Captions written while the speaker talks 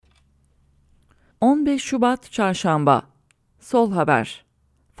15 Şubat Çarşamba. Sol haber.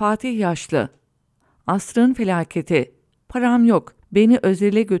 Fatih Yaşlı Asrın felaketi. Param yok, beni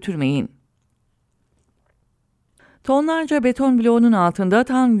özele götürmeyin. Tonlarca beton bloğunun altında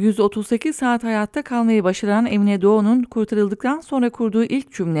tam 138 saat hayatta kalmayı başaran Emine Doğu'nun kurtarıldıktan sonra kurduğu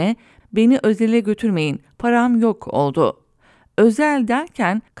ilk cümle "Beni özele götürmeyin, param yok" oldu. Özel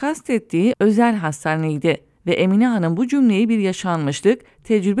derken kastettiği özel hastaneydi ve Emine Hanım bu cümleyi bir yaşanmışlık,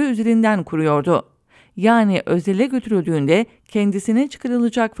 tecrübe üzerinden kuruyordu. Yani özele götürüldüğünde kendisine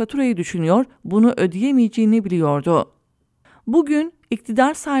çıkarılacak faturayı düşünüyor, bunu ödeyemeyeceğini biliyordu. Bugün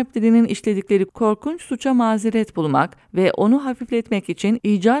iktidar sahiplerinin işledikleri korkunç suça mazeret bulmak ve onu hafifletmek için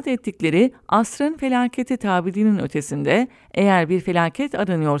icat ettikleri asrın felaketi tabirinin ötesinde, eğer bir felaket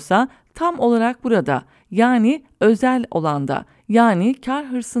aranıyorsa tam olarak burada, yani özel olanda, yani kar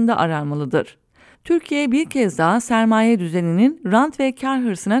hırsında aranmalıdır. Türkiye bir kez daha sermaye düzeninin rant ve kar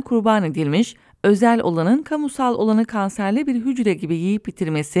hırsına kurban edilmiş, özel olanın kamusal olanı kanserli bir hücre gibi yiyip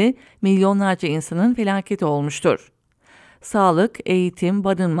bitirmesi milyonlarca insanın felaketi olmuştur. Sağlık, eğitim,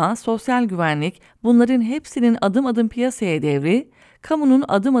 barınma, sosyal güvenlik, bunların hepsinin adım adım piyasaya devri, kamunun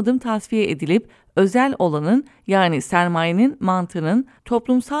adım adım tasfiye edilip özel olanın, yani sermayenin mantığının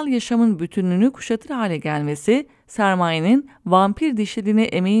toplumsal yaşamın bütünlüğünü kuşatır hale gelmesi, sermayenin vampir dişlerini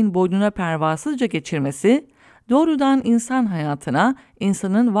emeğin boynuna pervasızca geçirmesi, doğrudan insan hayatına,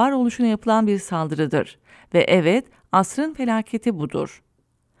 insanın varoluşuna yapılan bir saldırıdır. Ve evet, asrın felaketi budur.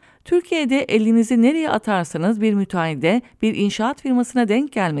 Türkiye'de elinizi nereye atarsanız bir müteahhide, bir inşaat firmasına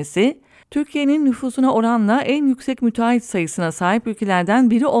denk gelmesi, Türkiye'nin nüfusuna oranla en yüksek müteahhit sayısına sahip ülkelerden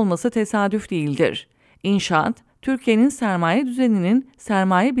biri olması tesadüf değildir. İnşaat, Türkiye'nin sermaye düzeninin,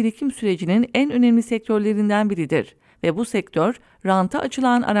 sermaye birikim sürecinin en önemli sektörlerinden biridir. Ve bu sektör, ranta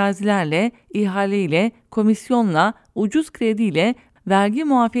açılan arazilerle, ihaleyle, komisyonla, ucuz krediyle, vergi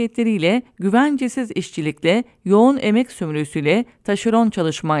muafiyetleriyle, güvencesiz işçilikle, yoğun emek sömürüsüyle, taşeron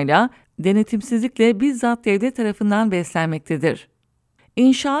çalışmayla, denetimsizlikle bizzat devlet tarafından beslenmektedir.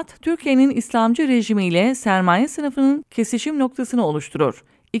 İnşaat, Türkiye'nin İslamcı rejimiyle sermaye sınıfının kesişim noktasını oluşturur.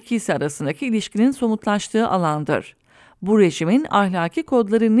 İkisi arasındaki ilişkinin somutlaştığı alandır. Bu rejimin ahlaki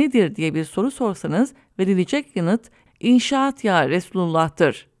kodları nedir diye bir soru sorsanız verilecek yanıt, İnşaat ya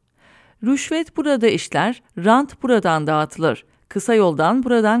Resulullah'tır. Rüşvet burada işler, rant buradan dağıtılır. Kısa yoldan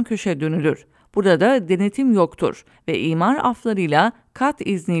buradan köşe dönülür. Burada denetim yoktur ve imar aflarıyla, kat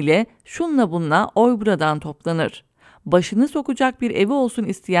izniyle, şunla bunla oy buradan toplanır. Başını sokacak bir evi olsun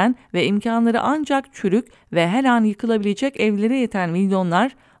isteyen ve imkanları ancak çürük ve her an yıkılabilecek evlere yeten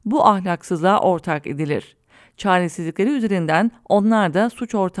milyonlar bu ahlaksızlığa ortak edilir. Çaresizlikleri üzerinden onlar da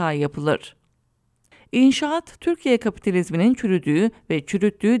suç ortağı yapılır. İnşaat, Türkiye kapitalizminin çürüdüğü ve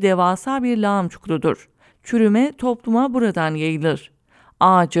çürüttüğü devasa bir lağım çukurudur. Çürüme topluma buradan yayılır.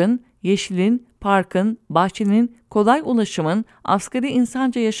 Ağacın, yeşilin, parkın, bahçenin, kolay ulaşımın, asgari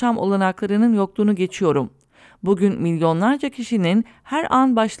insanca yaşam olanaklarının yokluğunu geçiyorum. Bugün milyonlarca kişinin her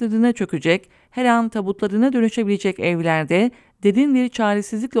an başlarına çökecek, her an tabutlarına dönüşebilecek evlerde derin bir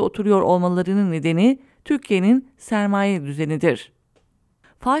çaresizlikle oturuyor olmalarının nedeni Türkiye'nin sermaye düzenidir.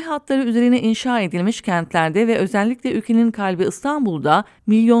 Fay hatları üzerine inşa edilmiş kentlerde ve özellikle ülkenin kalbi İstanbul'da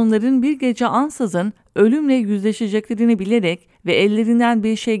milyonların bir gece ansızın ölümle yüzleşeceklerini bilerek ve ellerinden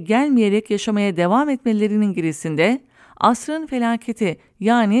bir şey gelmeyerek yaşamaya devam etmelerinin gerisinde asrın felaketi,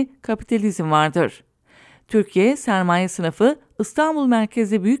 yani kapitalizm vardır. Türkiye sermaye sınıfı İstanbul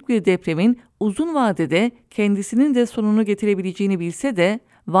merkezli büyük bir depremin uzun vadede kendisinin de sonunu getirebileceğini bilse de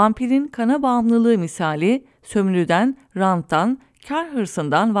vampirin kana bağımlılığı misali sömürüden, ranttan, kar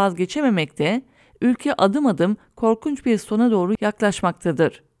hırsından vazgeçememekte, ülke adım adım korkunç bir sona doğru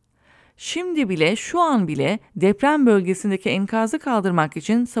yaklaşmaktadır. Şimdi bile, şu an bile deprem bölgesindeki enkazı kaldırmak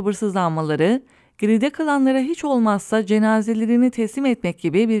için sabırsızlanmaları, geride kalanlara hiç olmazsa cenazelerini teslim etmek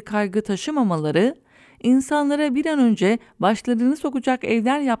gibi bir kaygı taşımamaları, insanlara bir an önce başlarını sokacak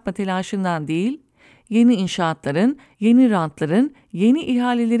evler yapma telaşından değil, yeni inşaatların, yeni rantların, yeni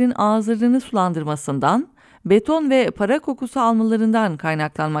ihalelerin ağızlarını sulandırmasından, beton ve para kokusu almalarından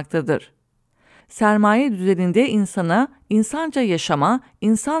kaynaklanmaktadır. Sermaye düzeninde insana, insanca yaşama,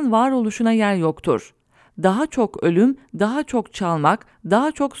 insan varoluşuna yer yoktur. Daha çok ölüm, daha çok çalmak,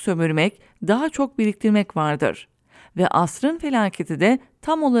 daha çok sömürmek, daha çok biriktirmek vardır. Ve asrın felaketi de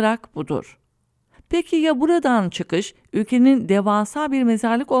tam olarak budur. Peki ya buradan çıkış, ülkenin devasa bir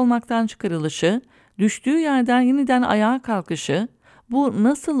mezarlık olmaktan çıkarılışı, düştüğü yerden yeniden ayağa kalkışı, bu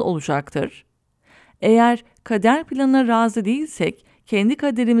nasıl olacaktır? Eğer kader planına razı değilsek, kendi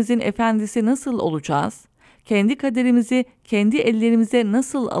kaderimizin efendisi nasıl olacağız? Kendi kaderimizi kendi ellerimize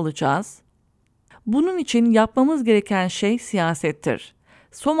nasıl alacağız? Bunun için yapmamız gereken şey siyasettir.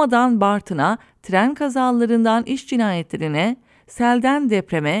 Soma'dan Bartın'a, tren kazalarından iş cinayetlerine, selden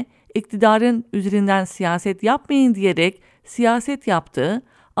depreme, iktidarın üzerinden siyaset yapmayın diyerek siyaset yaptığı,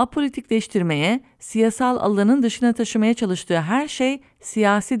 apolitikleştirmeye, siyasal alanın dışına taşımaya çalıştığı her şey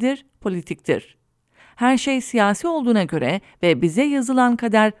siyasidir, politiktir. Her şey siyasi olduğuna göre ve bize yazılan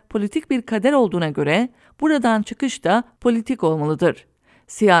kader politik bir kader olduğuna göre buradan çıkış da politik olmalıdır.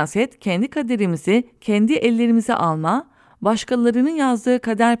 Siyaset kendi kaderimizi kendi ellerimize alma, başkalarının yazdığı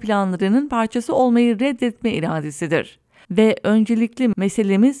kader planlarının parçası olmayı reddetme iradesidir. Ve öncelikli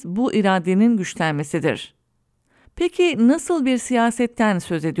meselemiz bu iradenin güçlenmesidir. Peki nasıl bir siyasetten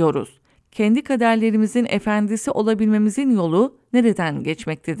söz ediyoruz? Kendi kaderlerimizin efendisi olabilmemizin yolu nereden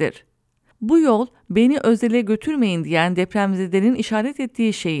geçmektedir? Bu yol beni özele götürmeyin diyen depremzedenin işaret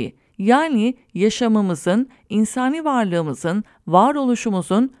ettiği şeyi, yani yaşamımızın, insani varlığımızın,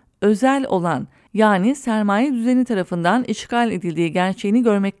 varoluşumuzun özel olan, yani sermaye düzeni tarafından işgal edildiği gerçeğini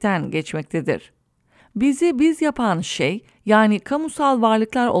görmekten geçmektedir. Bizi biz yapan şey, yani kamusal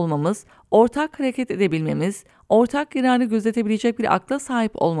varlıklar olmamız, ortak hareket edebilmemiz, ortak yararı gözetebilecek bir akla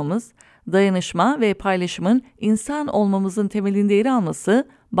sahip olmamız, dayanışma ve paylaşımın insan olmamızın temelinde yer alması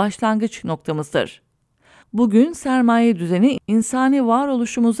başlangıç noktamızdır. Bugün sermaye düzeni insani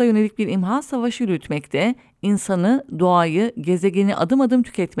varoluşumuza yönelik bir imha savaşı yürütmekte, insanı, doğayı, gezegeni adım adım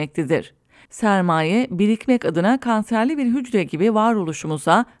tüketmektedir. Sermaye, birikmek adına kanserli bir hücre gibi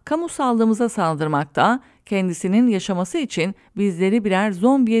varoluşumuza, kamusallığımıza saldırmakta, kendisinin yaşaması için bizleri birer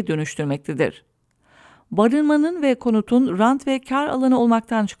zombiye dönüştürmektedir. Barınmanın ve konutun rant ve kar alanı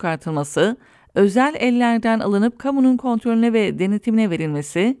olmaktan çıkartılması, özel ellerden alınıp kamunun kontrolüne ve denetimine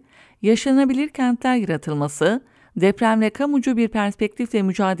verilmesi, yaşanabilir kentler yaratılması, depremle kamucu bir perspektifle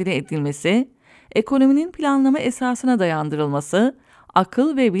mücadele edilmesi, ekonominin planlama esasına dayandırılması,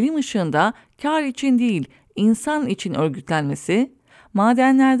 akıl ve bilim ışığında kar için değil, insan için örgütlenmesi,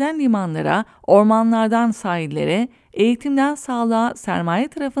 madenlerden limanlara, ormanlardan sahillere, eğitimden sağlığa sermaye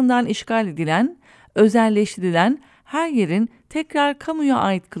tarafından işgal edilen, özelleştirilen her yerin tekrar kamuya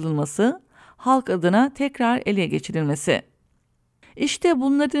ait kılınması, halk adına tekrar ele geçirilmesi. İşte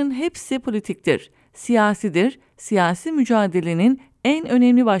bunların hepsi politiktir, siyasidir, siyasi mücadelenin en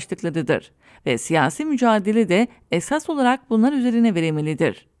önemli başlıklarıdır ve siyasi mücadele de esas olarak bunlar üzerine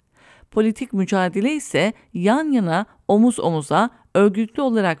verilmelidir. Politik mücadele ise yan yana, omuz omuza, örgütlü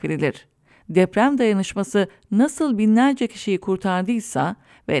olarak verilir. Deprem dayanışması nasıl binlerce kişiyi kurtardıysa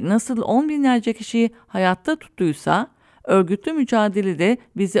ve nasıl on binlerce kişiyi hayatta tuttuysa, örgütlü mücadele de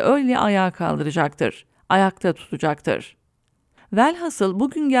bizi öyle ayağa kaldıracaktır, ayakta tutacaktır. Velhasıl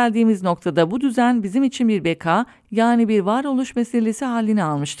bugün geldiğimiz noktada bu düzen bizim için bir beka, yani bir varoluş meselesi halini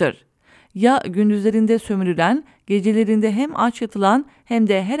almıştır. Ya gündüzlerinde sömürülen, gecelerinde hem aç yatılan hem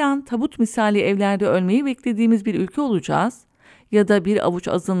de her an tabut misali evlerde ölmeyi beklediğimiz bir ülke olacağız, ya da bir avuç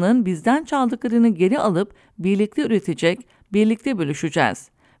azınlığın bizden çaldıklarını geri alıp birlikte üretecek, birlikte bölüşeceğiz.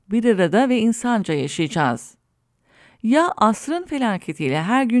 Bir arada ve insanca yaşayacağız. Ya asrın felaketiyle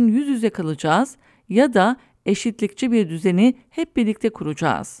her gün yüz yüze kalacağız ya da eşitlikçi bir düzeni hep birlikte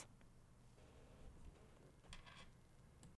kuracağız.